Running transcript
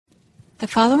The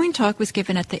following talk was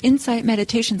given at the Insight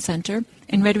Meditation Center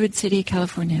in Redwood City,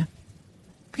 California.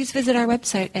 Please visit our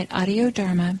website at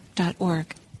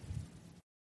audiodharma.org.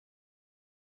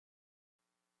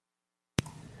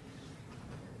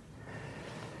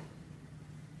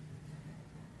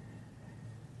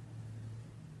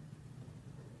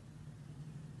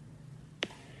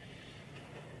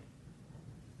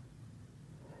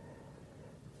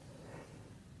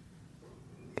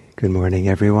 Good morning,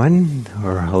 everyone,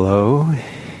 or hello,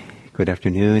 good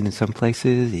afternoon in some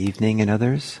places, evening in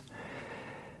others.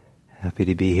 Happy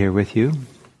to be here with you.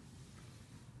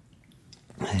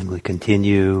 And we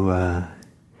continue,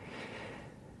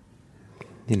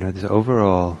 this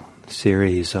overall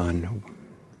series on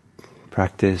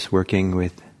practice working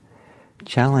with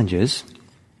challenges.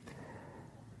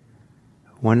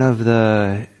 One of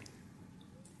the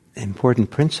important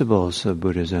principles of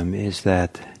Buddhism is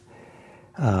that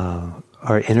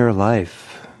our inner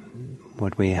life,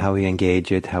 how we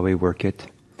engage it, how we work it,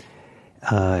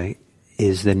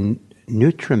 is the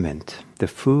nutriment, the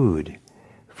food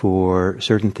for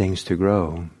certain things to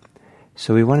grow.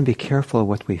 So we want to be careful of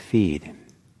what we feed.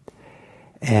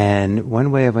 And one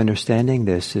way of understanding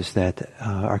this is that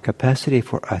our capacity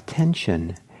for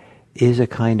attention is a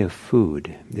kind of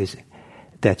food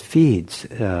that feeds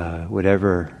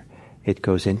whatever it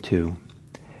goes into.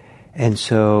 And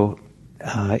so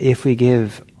if we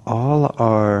give all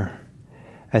our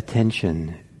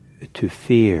attention to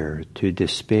fear, to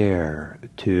despair,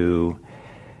 to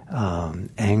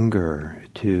anger,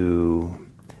 to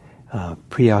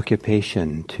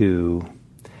preoccupation, to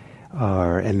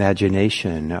our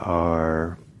imagination,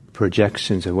 our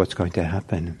projections of what's going to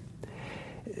happen,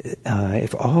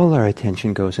 if all our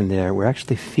attention goes in there, we're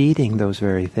actually feeding those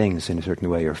very things in a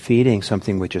certain way, or feeding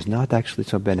something which is not actually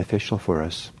so beneficial for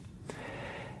us.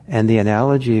 And the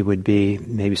analogy would be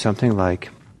maybe something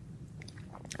like,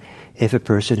 if a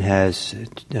person has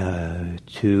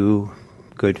 2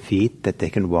 good feet that they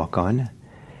can walk on,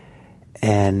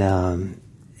 and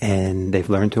they've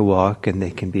learned to walk, and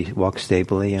they can walk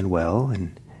stably and well,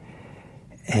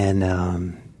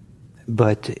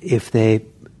 but if they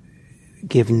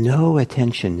give no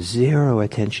attention, 0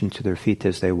 attention to their feet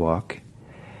as they walk,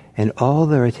 and all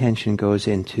their attention goes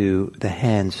into the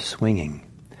hands swinging,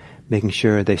 making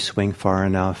sure they swing far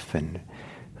enough and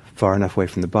far enough away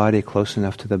from the body, close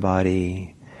enough to the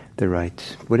body, the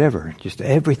right, whatever. Just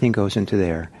everything goes into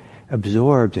there,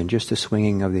 absorbed in just the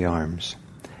swinging of the arms.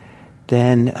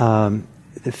 Then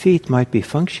the feet might be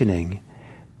functioning,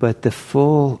 but the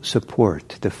full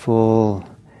support, the full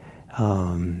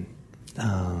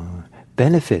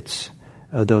benefits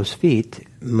of those feet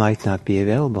might not be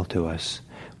available to us.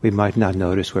 We might not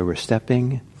notice where we're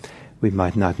stepping. We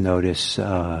might not notice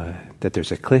that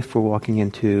there's a cliff we're walking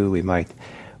into. We might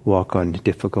walk on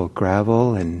difficult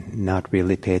gravel and not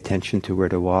really pay attention to where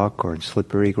to walk, or in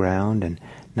slippery ground and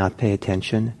not pay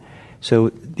attention.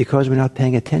 So because we're not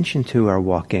paying attention to our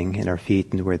walking and our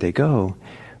feet and where they go,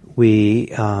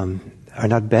 we are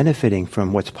not benefiting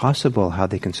from what's possible, how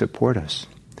they can support us.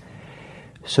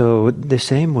 So the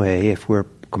same way, if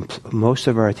most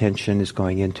of our attention is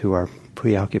going into our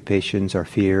preoccupations, our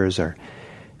fears,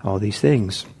 all these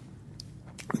things,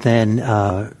 then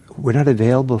we're not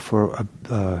available for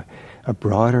a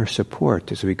broader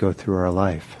support as we go through our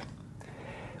life.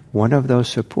 One of those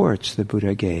supports the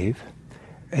Buddha gave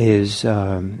is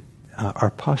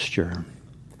our posture.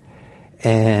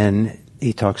 And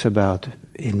he talks about,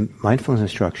 in mindfulness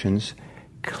instructions,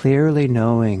 clearly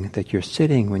knowing that you're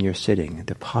sitting when you're sitting,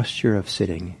 the posture of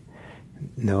sitting.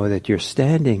 Know that you're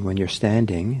standing when you're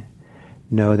standing.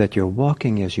 Know that you're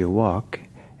walking as you walk.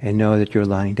 And know that you're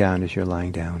lying down as you're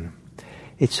lying down.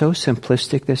 It's so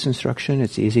simplistic, this instruction,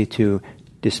 it's easy to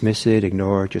dismiss it,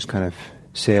 ignore it, just kind of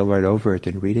sail right over it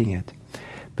in reading it.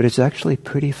 But it's actually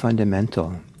pretty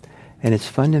fundamental. And it's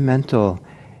fundamental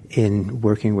in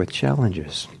working with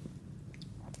challenges.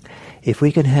 If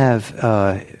we can have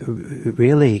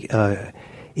really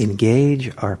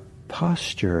engage our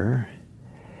posture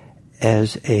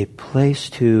as a place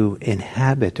to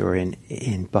inhabit or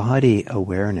embody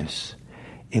awareness,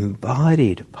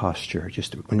 embodied posture,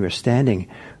 just when we're standing,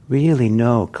 really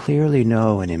clearly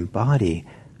know and embody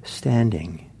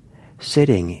standing.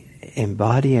 Sitting,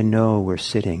 embody and know we're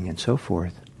sitting, and so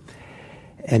forth.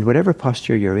 And whatever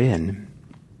posture you're in,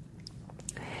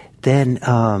 then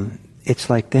it's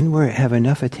like then we have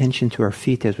enough attention to our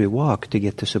feet as we walk to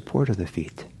get the support of the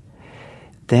feet.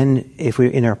 Then if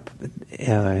we're in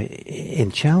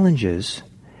challenges,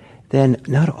 then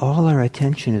not all our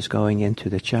attention is going into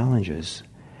the challenges.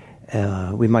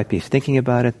 We might be thinking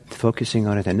about it, focusing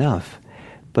on it enough,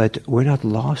 but we're not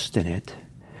lost in it.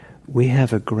 we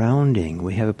have a grounding,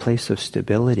 we have a place of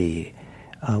stability,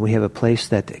 we have a place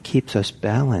that keeps us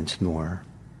balanced more,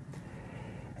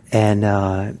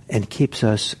 and keeps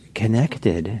us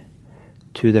connected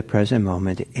to the present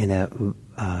moment in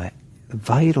a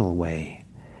vital way,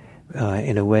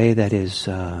 in a way that is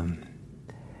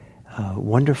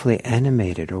wonderfully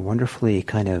animated or wonderfully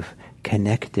kind of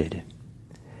connected.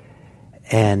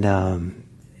 And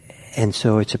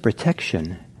so it's a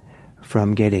protection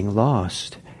from getting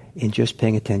lost in just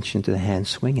paying attention to the hand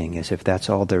swinging as if that's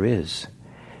all there is.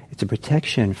 It's a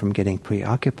protection from getting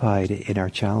preoccupied in our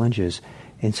challenges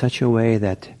in such a way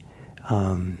that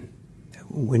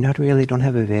we don't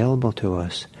have available to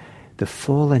us the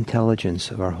full intelligence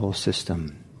of our whole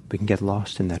system. We can get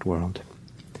lost in that world.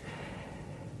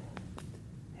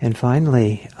 And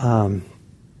finally,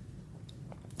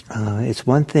 it's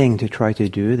one thing to try to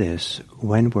do this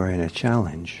when we're in a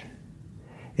challenge.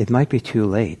 It might be too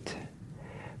late.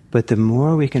 But the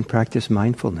more we can practice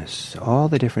mindfulness, all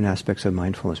the different aspects of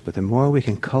mindfulness, but the more we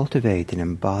can cultivate an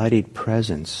embodied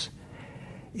presence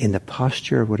in the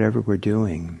posture of whatever we're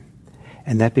doing,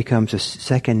 and that becomes a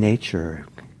second nature,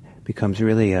 becomes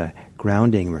really a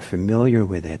grounding, we're familiar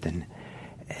with it,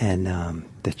 and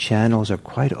the channels are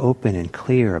quite open and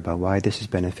clear about why this is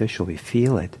beneficial, we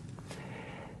feel it,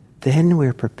 then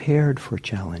we're prepared for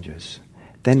challenges.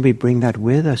 Then we bring that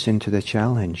with us into the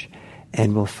challenge,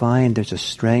 and we'll find there's a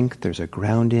strength, there's a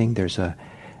grounding, there's a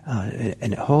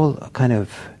whole kind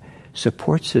of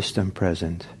support system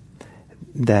present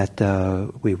that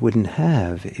we wouldn't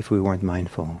have if we weren't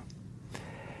mindful.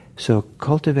 So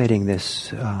cultivating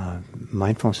this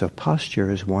mindfulness of posture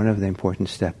is one of the important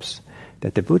steps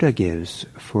that the Buddha gives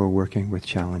for working with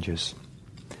challenges.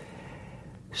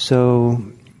 So,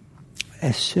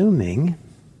 assuming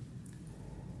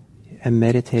a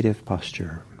meditative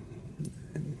posture,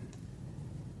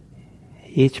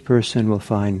 each person will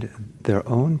find their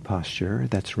own posture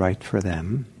that's right for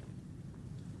them.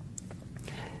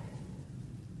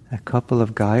 A couple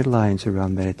of guidelines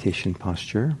around meditation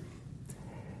posture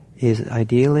is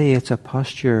ideally it's a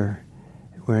posture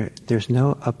where there's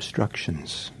no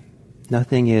obstructions.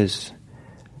 Nothing is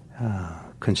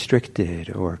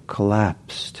constricted or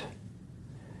collapsed.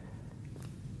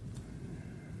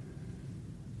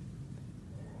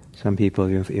 Some people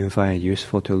even find it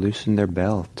useful to loosen their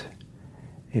belt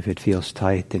if it feels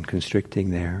tight and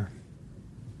constricting there.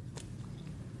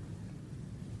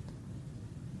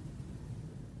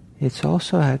 It's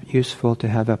also useful to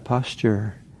have a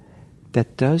posture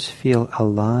that does feel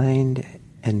aligned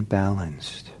and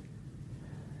balanced.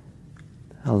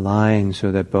 Aligned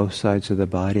so that both sides of the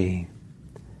body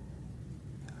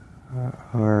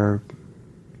are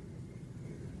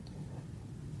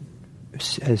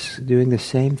as doing the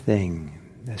same thing,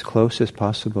 as close as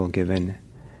possible given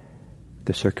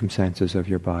the circumstances of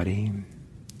your body.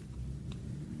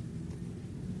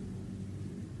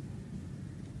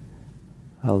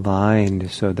 Aligned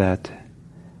so that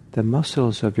the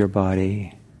muscles of your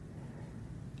body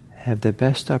have the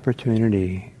best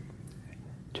opportunity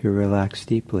to relax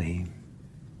deeply.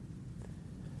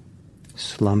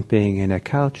 Slumping in a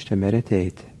couch to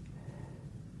meditate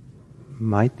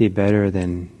might be better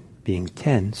than being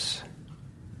tense,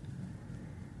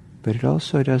 but it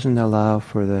also doesn't allow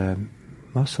for the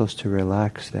muscles to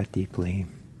relax that deeply.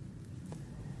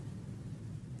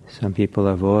 Some people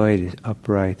avoid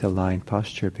upright, aligned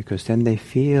posture because then they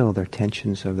feel their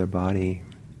tensions of their body.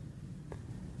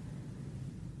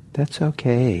 That's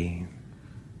okay.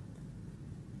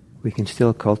 We can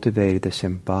still cultivate this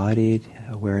embodied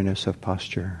awareness of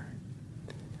posture.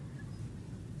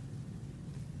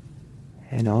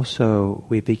 And also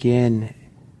we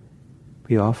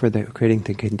offer creating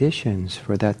the conditions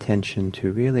for that tension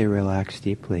to really relax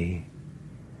deeply,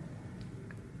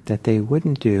 that they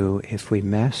wouldn't do if we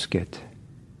mask it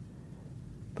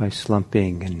by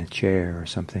slumping in a chair or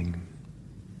something.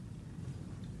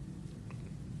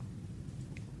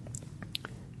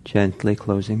 Gently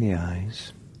closing the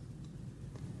eyes.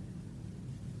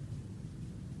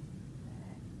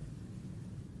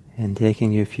 And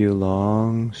taking a few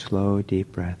long, slow,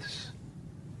 deep breaths.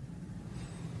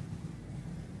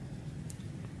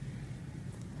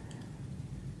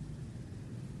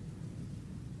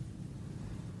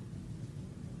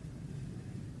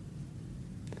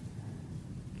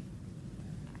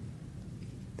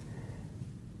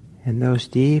 And those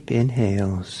deep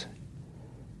inhales,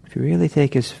 if you really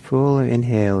take as full an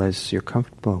inhale as you're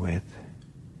comfortable with,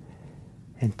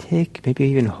 and maybe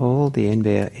even hold the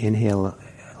inhale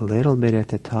a little bit at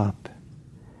the top,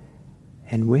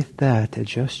 and with that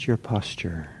adjust your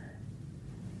posture.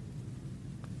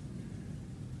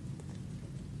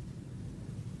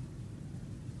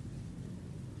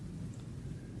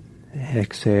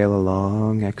 Exhale a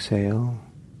long exhale.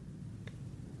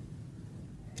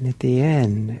 And at the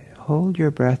end, hold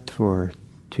your breath for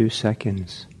 2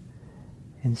 seconds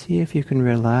and see if you can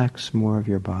relax more of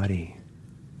your body.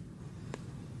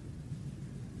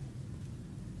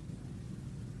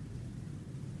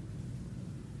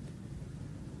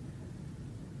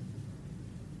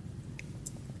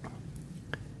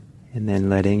 And then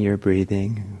letting your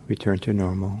breathing return to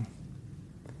normal.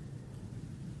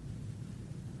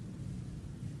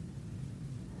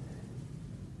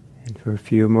 And for a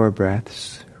few more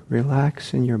breaths,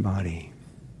 relax in your body.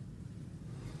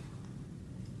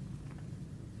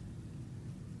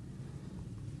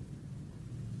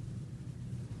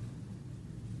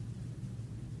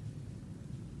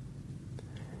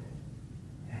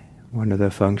 One of the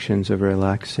functions of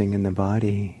relaxing in the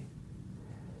body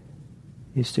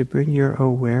is to bring your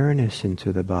awareness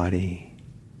into the body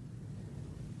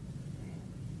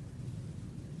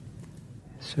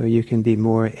so you can be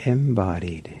more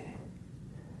embodied,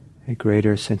 a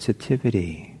greater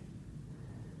sensitivity.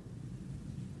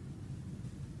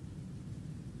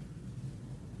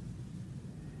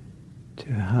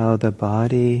 To how the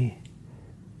body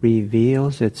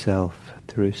reveals itself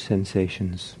through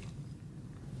sensations.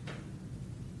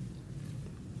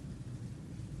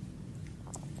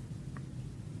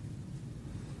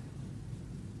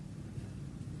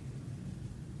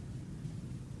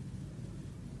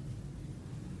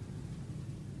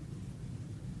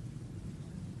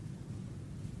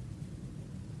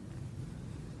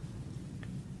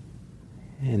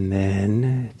 And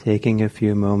then taking a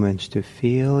few moments to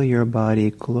feel your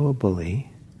body globally.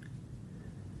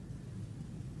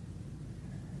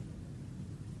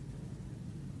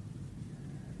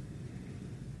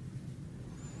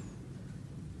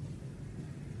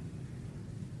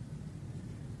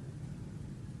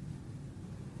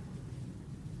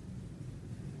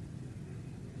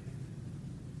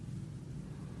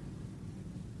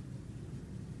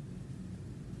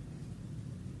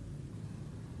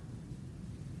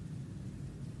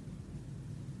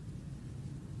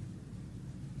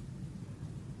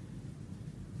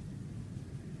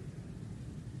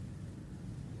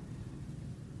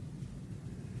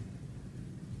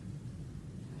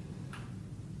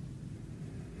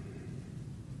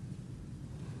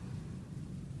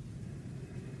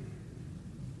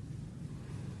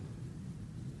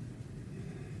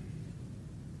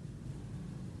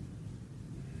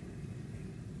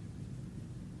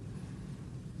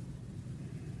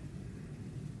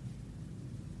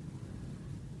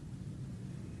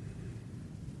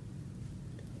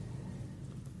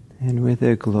 And with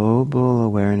a global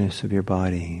awareness of your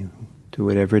body, to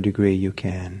whatever degree you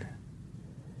can,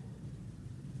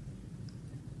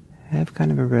 have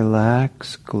kind of a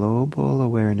relaxed global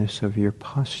awareness of your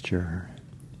posture.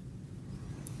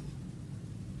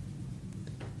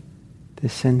 The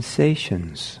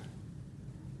sensations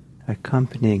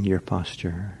accompanying your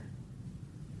posture.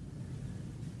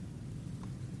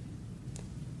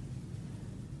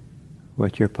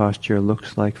 What your posture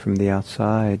looks like from the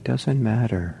outside doesn't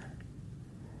matter.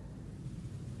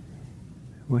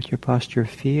 What your posture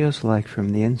feels like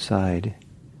from the inside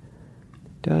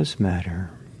does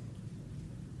matter.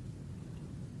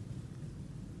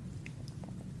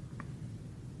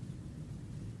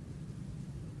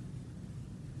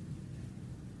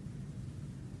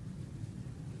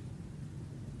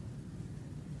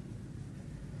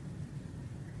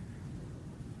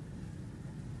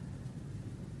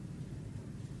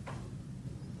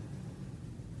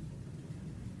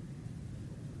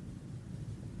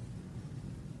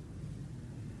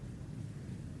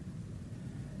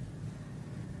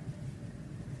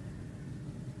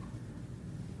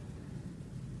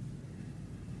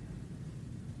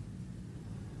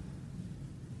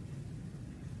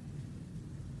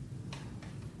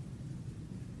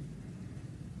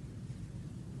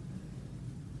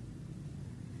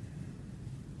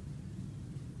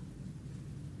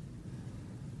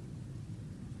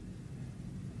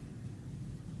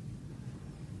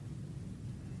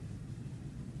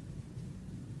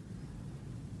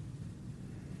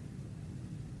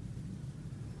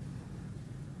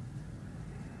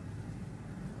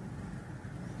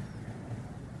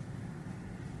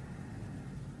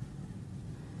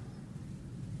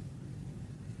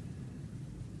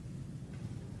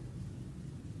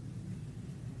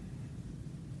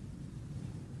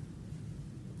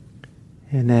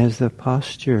 And as the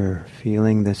posture,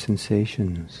 feeling the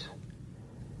sensations,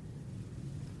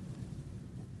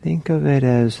 think of it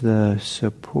as the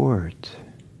support,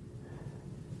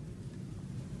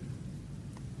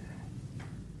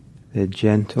 the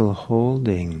gentle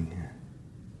holding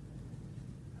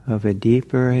of a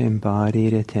deeper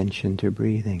embodied attention to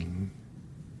breathing.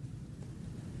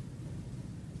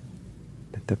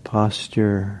 That the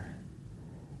posture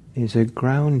is a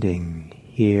grounding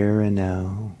here and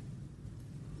now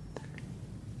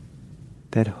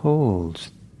that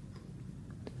holds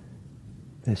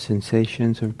the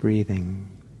sensations of breathing.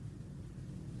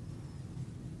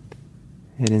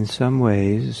 And in some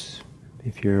ways,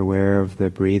 if you're aware of the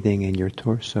breathing in your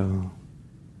torso,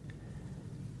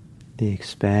 the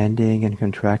expanding and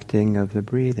contracting of the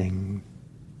breathing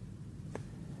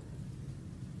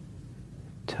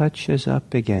touches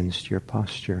up against your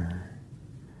posture,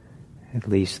 at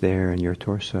least there in your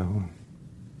torso.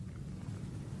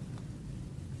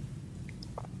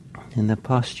 And the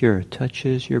posture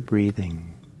touches your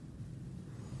breathing.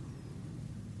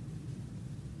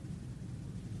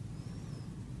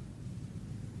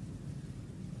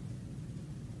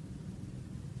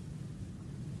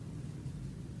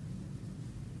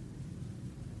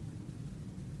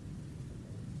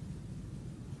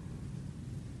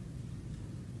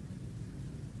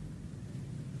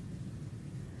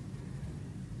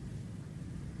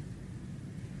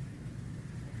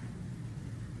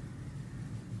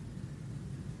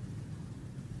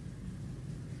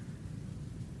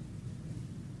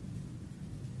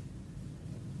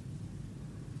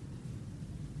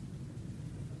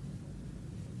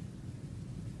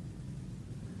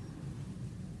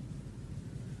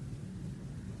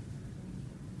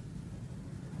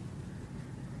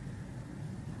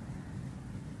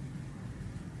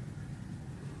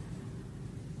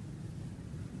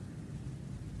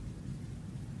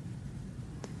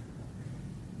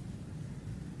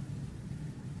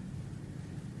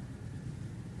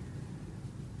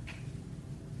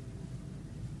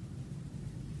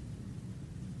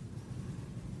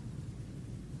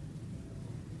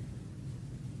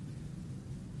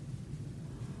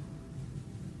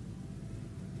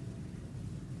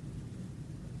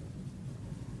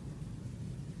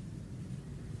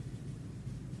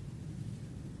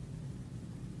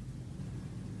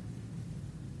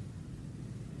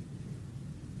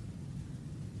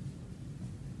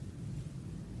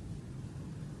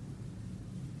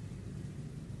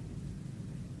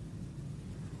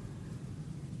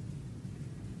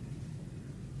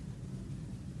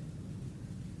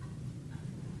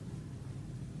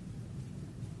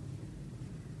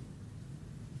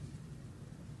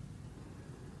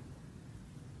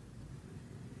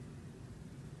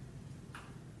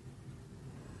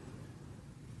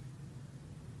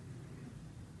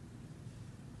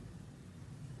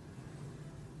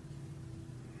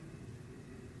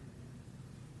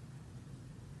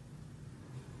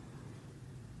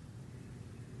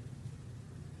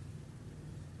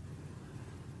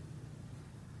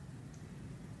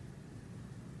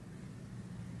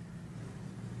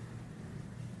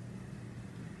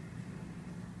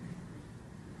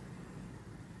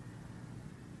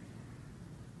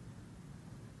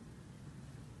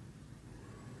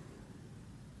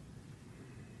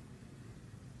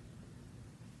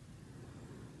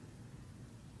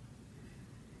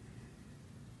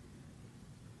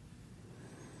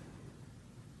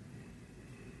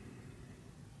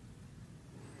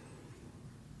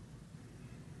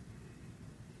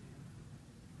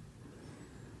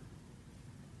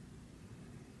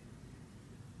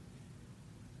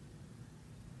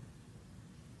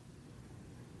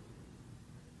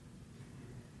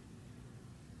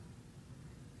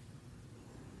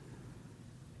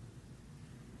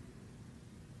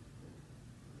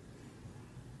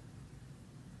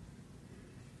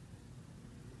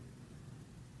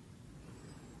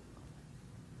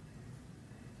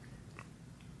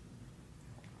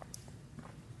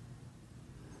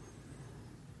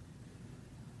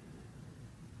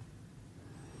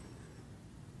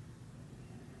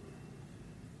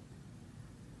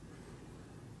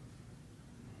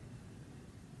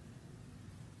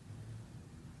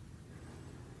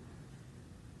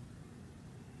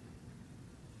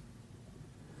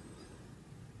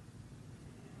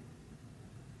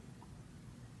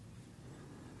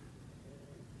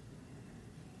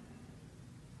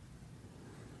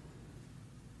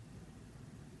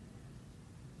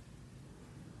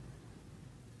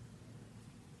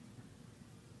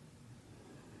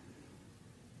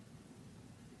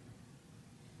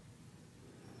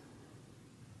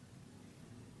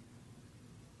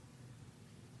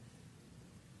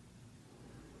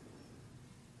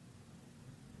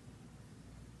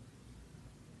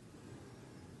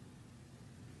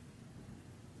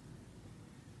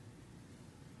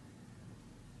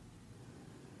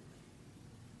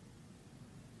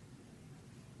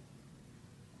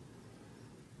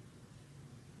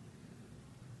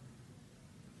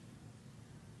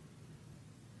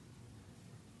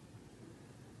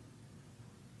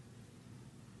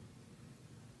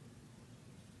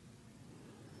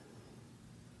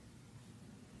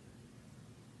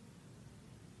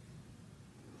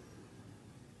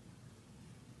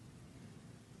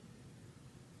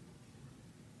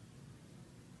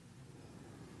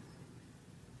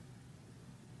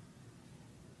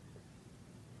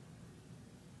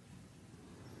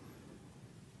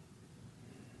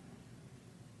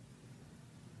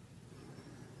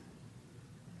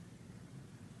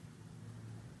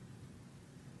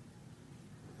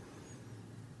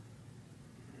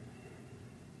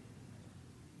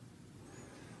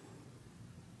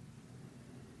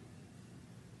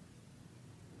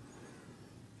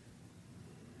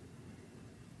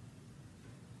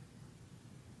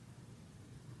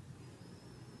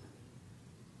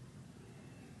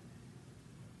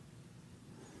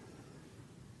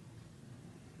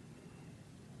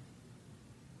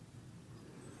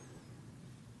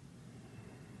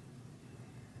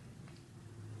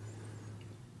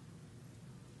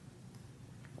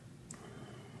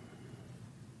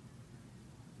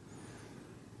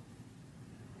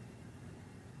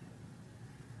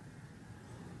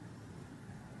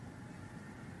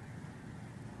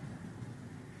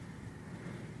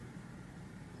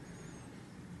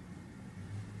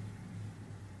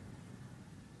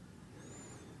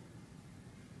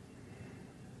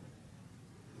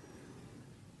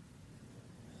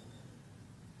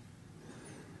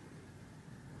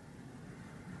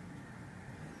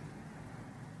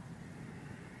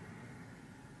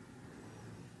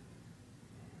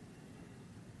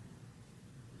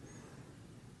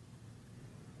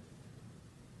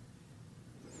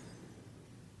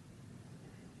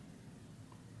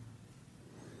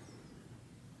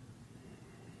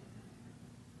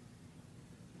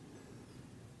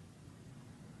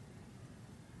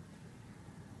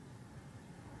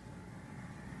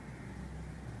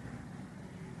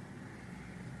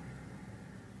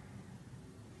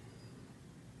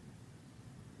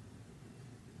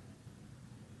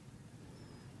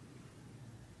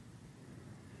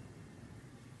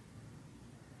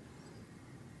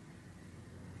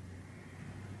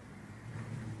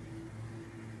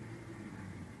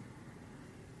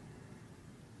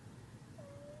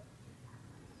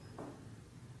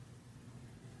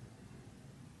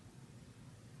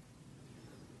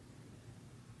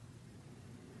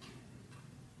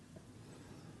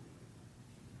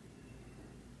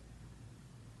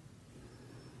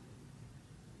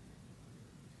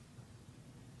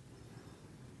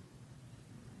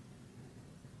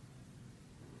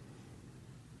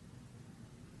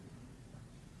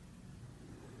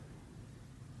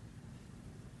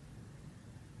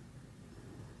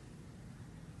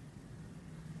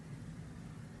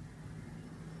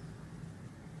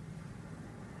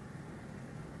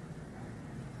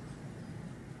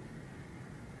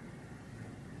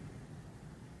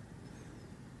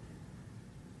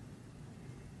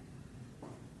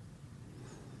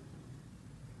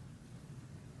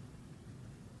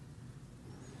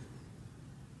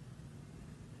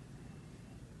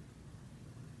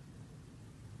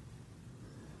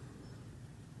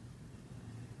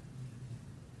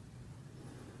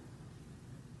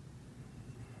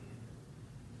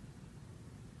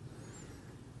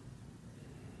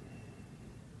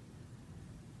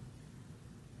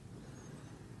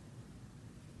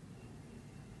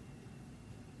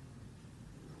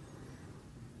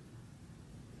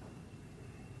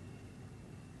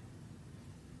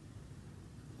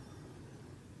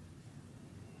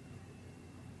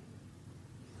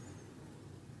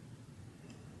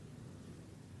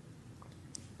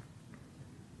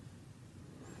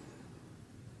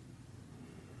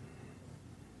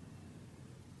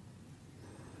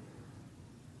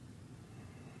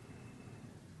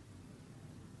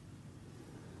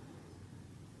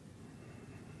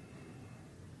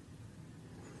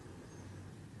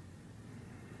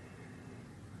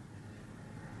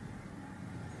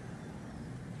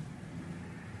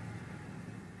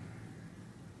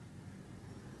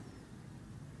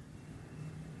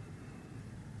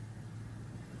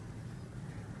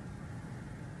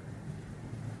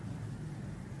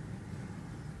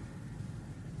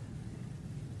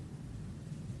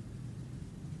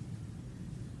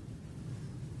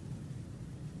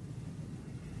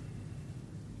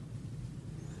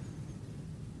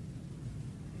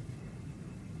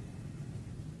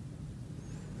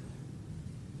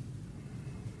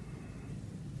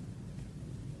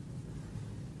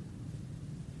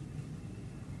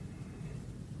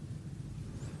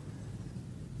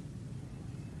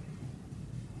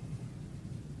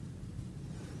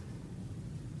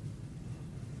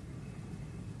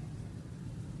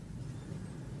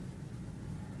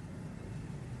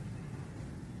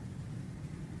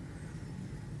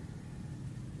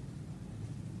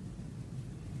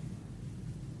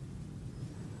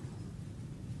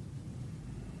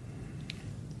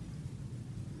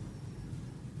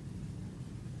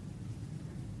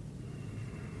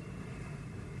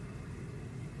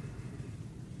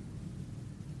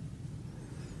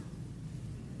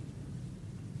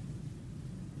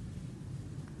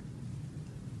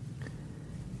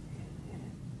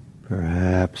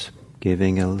 perhaps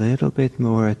giving a little bit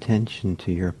more attention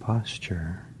to your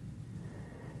posture.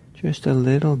 Just a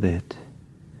little bit,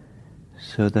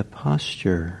 so the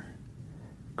posture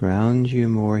grounds you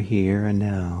more here and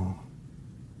now.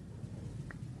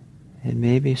 It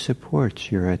maybe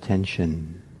supports your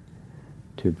attention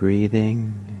to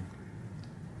breathing,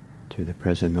 to the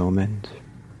present moment.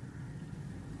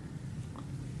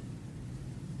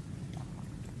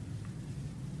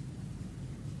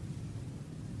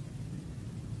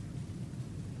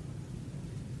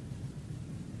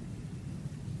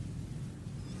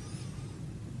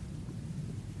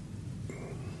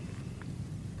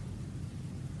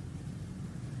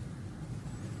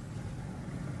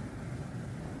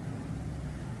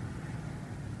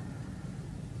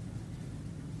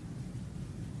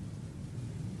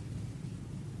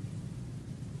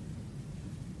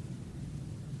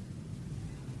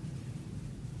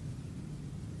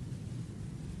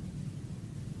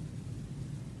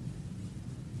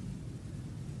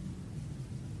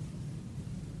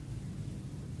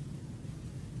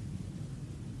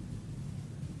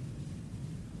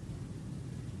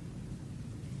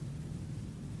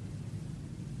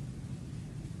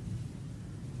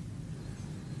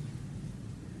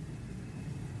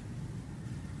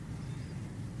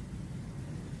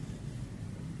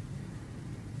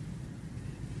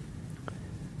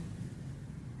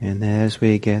 And as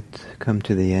we come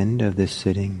to the end of this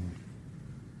sitting,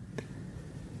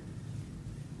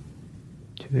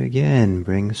 to again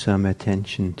bring some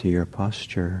attention to your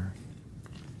posture.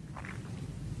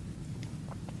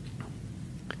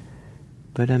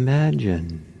 But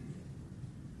imagine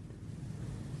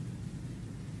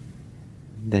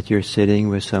that you're sitting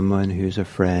with someone who's a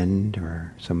friend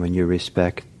or someone you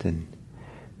respect and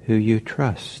who you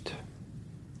trust,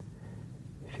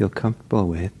 feel comfortable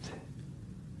with.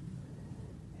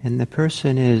 And the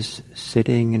person is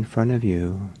sitting in front of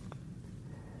you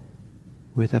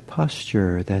with a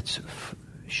posture that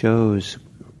shows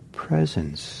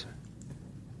presence,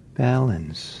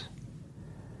 balance.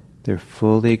 They're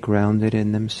fully grounded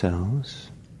in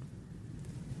themselves,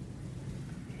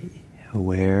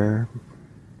 aware,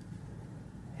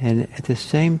 and at the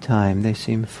same time they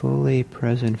seem fully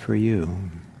present for you.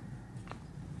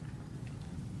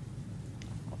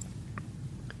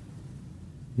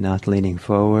 Not leaning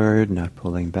forward, not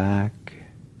pulling back.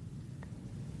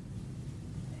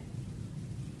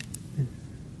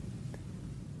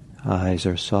 Eyes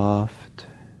are soft.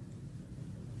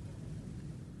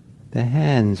 The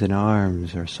hands and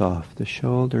arms are soft. The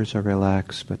shoulders are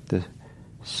relaxed, but the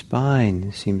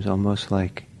spine seems almost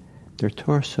like, their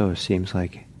torso seems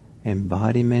like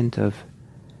embodiment of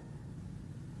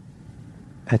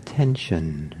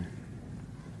attention,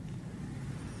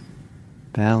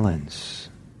 balance,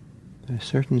 a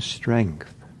certain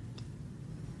strength.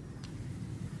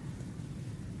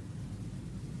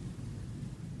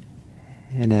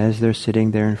 And as they're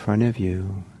sitting there in front of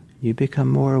you, you become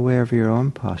more aware of your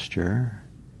own posture,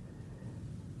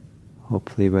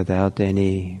 hopefully without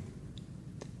any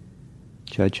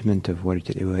judgment of what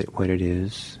it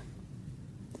is.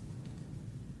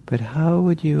 But how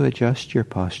would you adjust your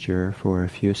posture for a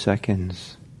few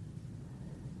seconds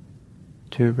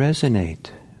to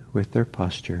resonate with their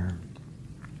posture?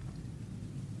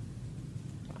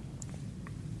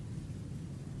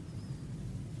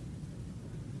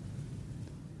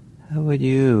 How would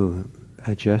you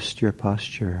adjust your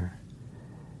posture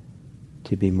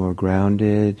to be more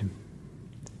grounded,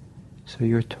 so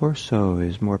your torso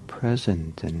is more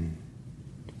present and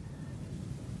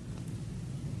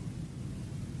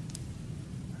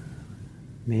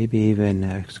maybe even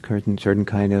a certain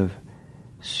kind of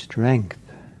strength,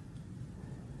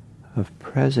 of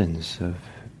presence, of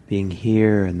being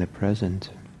here in the present.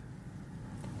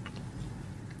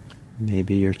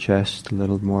 Maybe your chest a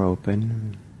little more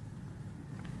open.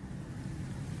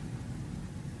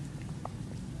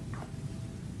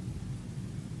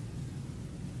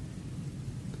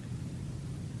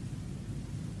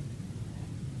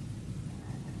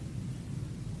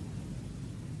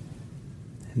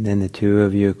 And then the two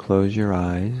of you close your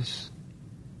eyes,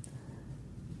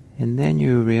 and then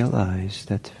you realize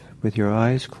that with your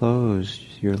eyes closed,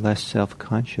 you're less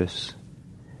self-conscious,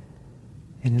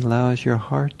 and it allows your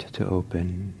heart to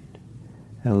open,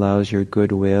 it allows your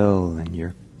goodwill and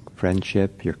your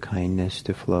friendship, your kindness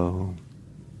to flow.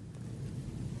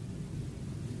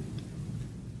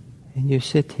 And you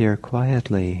sit here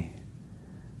quietly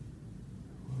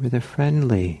with a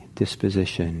friendly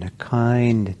disposition, a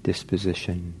kind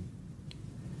disposition,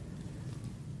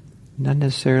 not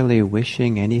necessarily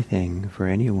wishing anything for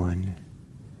anyone,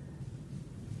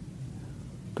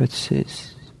 but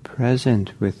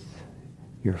present with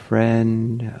your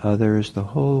friend, others, the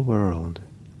whole world,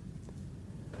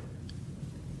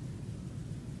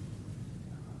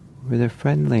 with a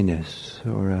friendliness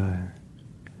or a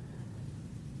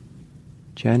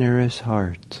generous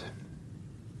heart,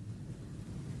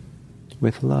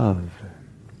 with love.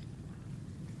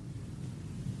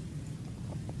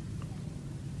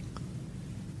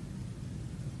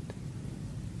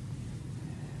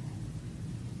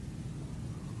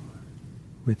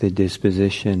 With a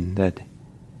disposition that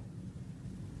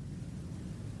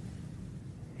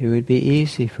it would be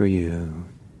easy for you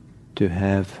to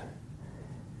have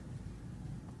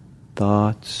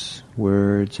thoughts,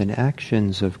 words, and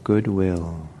actions of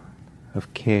goodwill,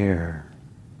 of care,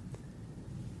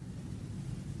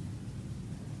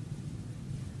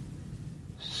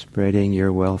 spreading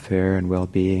your welfare and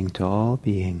well-being to all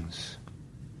beings,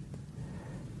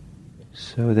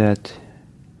 so that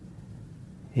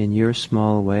in your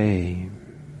small way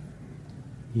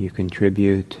you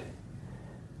contribute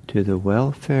to the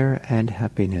welfare and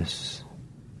happiness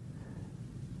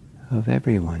of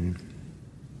everyone.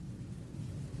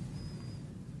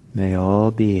 May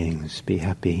all beings be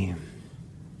happy.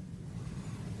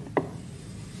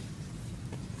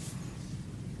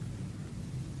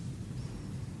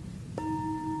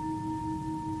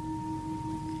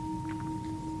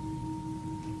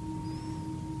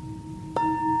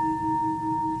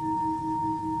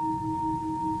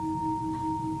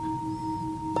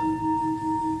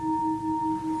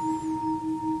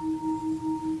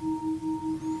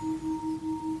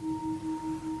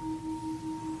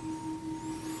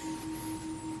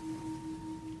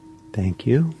 Thank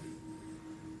you.